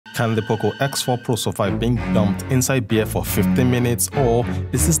Can the Poco X4 Pro survive being dumped inside beer for 15 minutes, or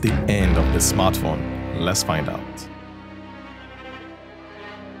is this the end of the smartphone? Let's find out.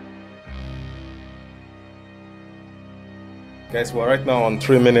 Guys, we're right now on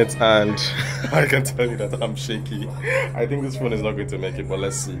 3 minutes and I can tell you that I'm shaky. I think this phone is not going to make it, but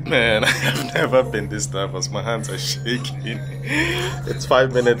let's see. Man, I have never been this nervous. My hands are shaking. It's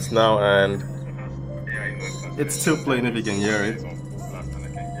 5 minutes now and it's still playing if you can hear it.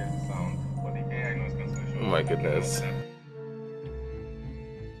 Oh my goodness.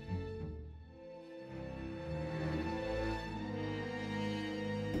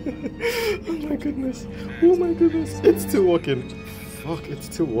 Oh my goodness. Oh my goodness. It's still working. Fuck, it's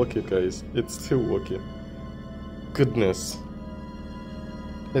still working, guys. It's still working. Goodness.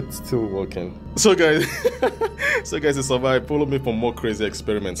 It's still working. So guys, to survive, follow me for more crazy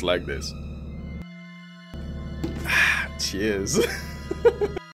experiments like this. Cheers.